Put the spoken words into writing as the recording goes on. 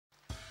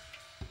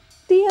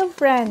Dear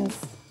friends,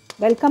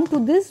 welcome to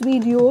this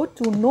video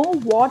to know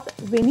what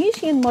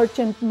Venetian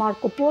merchant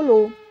Marco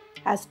Polo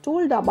has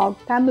told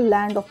about Tamil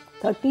land of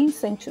 13th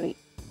century.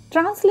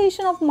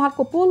 Translation of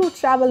Marco Polo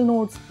travel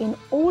notes in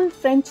Old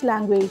French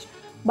language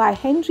by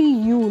Henry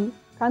Yule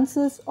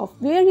consists of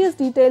various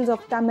details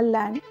of Tamil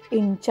land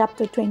in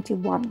chapter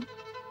 21.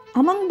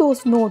 Among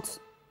those notes,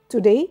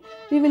 today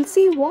we will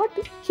see what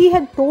he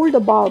had told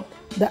about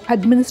the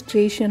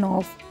administration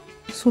of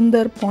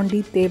Sundar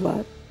Pondi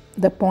Devar,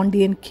 the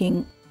Pandyan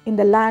King, in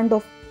the land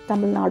of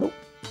Tamil Nadu.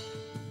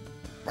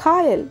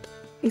 Kayal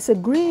is a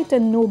great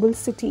and noble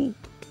city.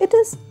 It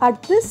is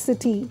at this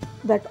city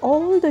that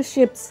all the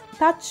ships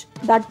touch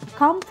that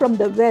come from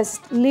the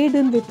west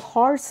laden with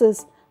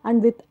horses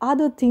and with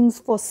other things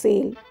for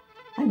sale.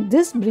 And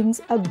this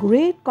brings a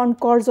great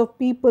concourse of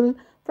people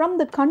from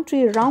the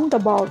country round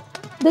about.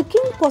 The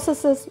king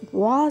possesses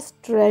vast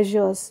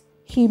treasures.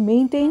 He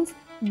maintains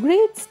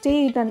great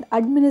state and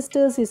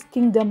administers his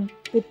kingdom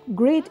with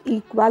great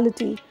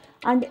equality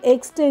and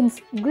extends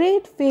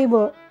great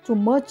favor to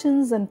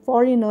merchants and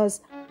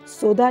foreigners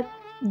so that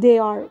they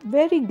are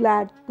very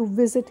glad to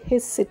visit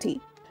his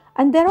city.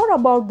 And there are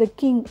about the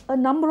king a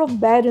number of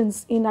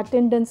barons in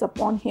attendance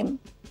upon him.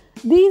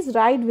 These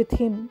ride with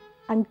him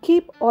and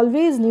keep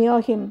always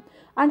near him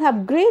and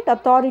have great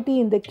authority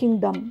in the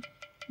kingdom.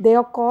 They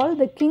are called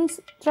the king's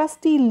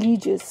trusty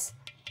lieges.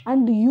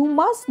 And you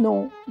must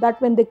know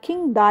that when the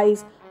king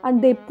dies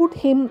and they put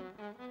him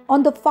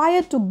on the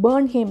fire to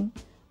burn him,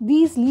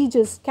 these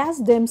lieges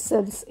cast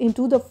themselves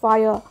into the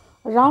fire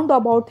round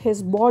about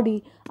his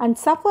body and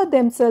suffer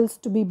themselves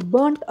to be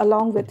burnt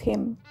along with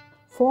him.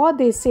 For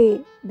they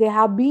say they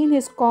have been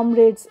his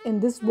comrades in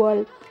this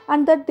world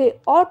and that they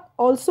ought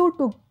also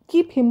to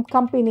keep him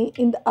company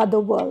in the other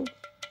world.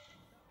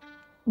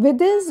 With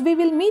this, we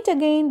will meet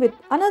again with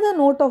another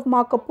note of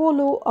Marco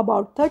Polo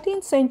about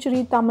 13th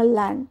century Tamil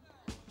land.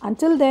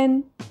 Until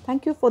then,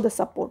 thank you for the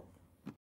support.